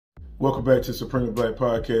Welcome back to Supreme Black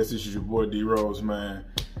Podcast. This is your boy D Rose, man.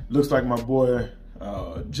 Looks like my boy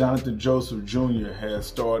Jonathan Joseph Jr. has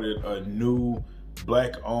started a new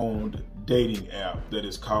black-owned dating app that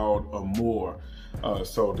is called Amour.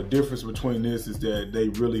 So the difference between this is that they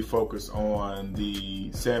really focus on the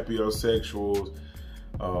sapiosexuals,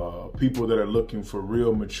 people that are looking for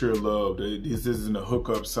real mature love. This isn't a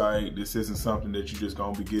hookup site. This isn't something that you're just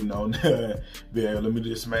gonna be getting on there. Yeah, let me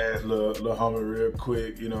just smash little homie real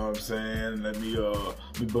quick, you know what I'm saying? Let me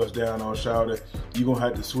bust down on shouter. You're gonna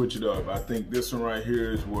have to switch it up. I think this one right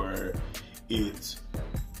here is where it's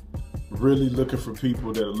really looking for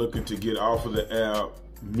people that are looking to get off of the app,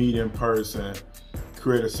 meet in person,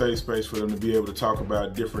 create a safe space for them to be able to talk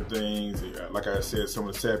about different things. Like I said, some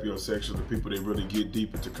of the sapiosexuals, the people that really get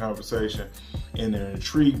deep into conversation and they're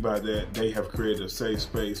intrigued by that, they have created a safe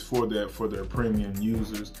space for that, for their premium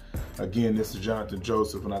users. Again, this is Jonathan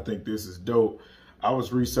Joseph, and I think this is dope. I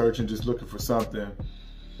was researching, just looking for something,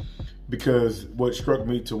 because what struck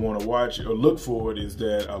me to want to watch or look for it is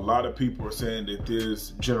that a lot of people are saying that this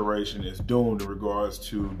generation is doomed in regards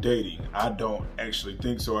to dating. I don't actually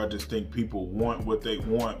think so. I just think people want what they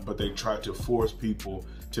want, but they try to force people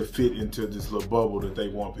to fit into this little bubble that they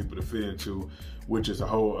want people to fit into, which is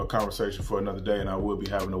a conversation for another day. And I will be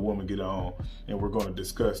having a woman get on and we're going to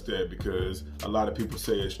discuss that, because a lot of people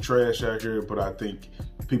say it's trash out here, but I think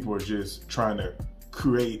people are just trying to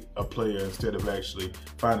create a player instead of actually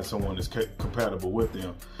finding someone that's compatible with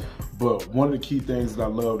them. But one of the key things that I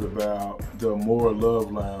loved about the Amour Love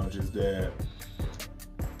Lounge is that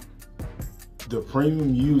the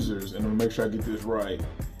premium users, and I'm gonna make sure I get this right,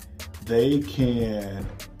 they can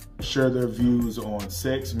share their views on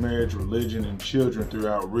sex, marriage, religion, and children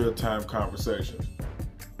throughout real-time conversations.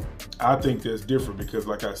 I think that's different because,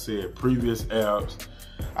 like I said, previous apps,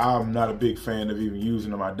 I'm not a big fan of even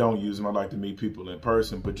using them. I don't use them. I like to meet people in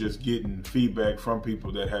person, but just getting feedback from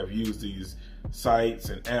people that have used these sites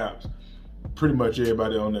and apps, pretty much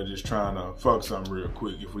everybody on there just trying to fuck something real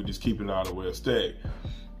quick if we just keep it out of where it stay.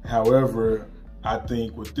 However, I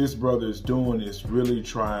think what this brother is doing is really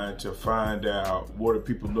trying to find out what are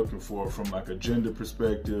people looking for from like a gender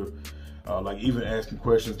perspective, like even asking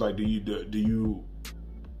questions like, do you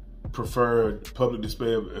prefer public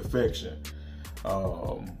display of affection?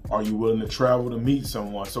 Are you willing to travel to meet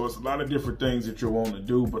someone? So it's a lot of different things that you're wanting to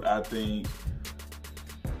do, but I think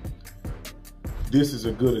this is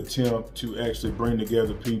a good attempt to actually bring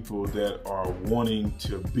together people that are wanting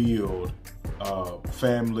to build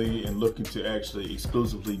family and looking to actually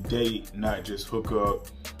exclusively date, not just hook up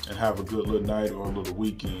and have a good little night or a little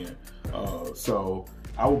weekend. So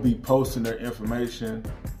I will be posting their information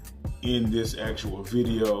in this actual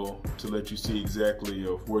video to let you see exactly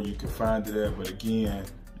of where you can find it at. But again,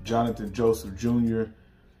 Jonathan Joseph Jr.,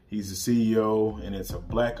 he's the CEO, and it's a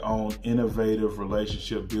black-owned, innovative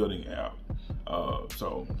relationship building app.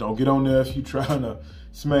 So don't get on there if you're trying to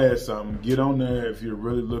smash something. Get on there if you're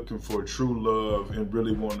really looking for true love and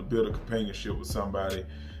really want to build a companionship with somebody.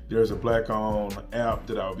 There's a black-owned app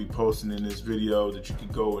that I'll be posting in this video that you can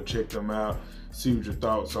go and check them out, see what your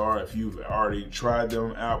thoughts are. If you've already tried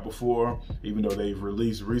them out before, even though they've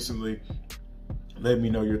released recently, let me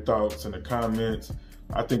know your thoughts in the comments.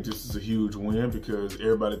 I think this is a huge win because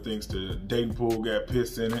everybody thinks the dating pool got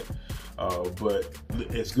pissed in it, but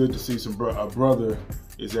it's good to see a brother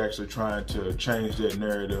is actually trying to change that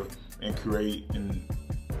narrative and create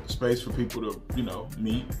a space for people to, you know,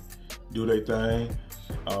 meet, do their thing,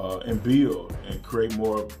 and build and create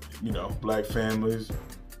more, you know, black families,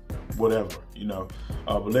 whatever, you know.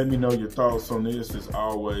 But let me know your thoughts on this. As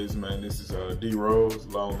always, man, this is D Rose,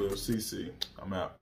 long live CC. I'm out.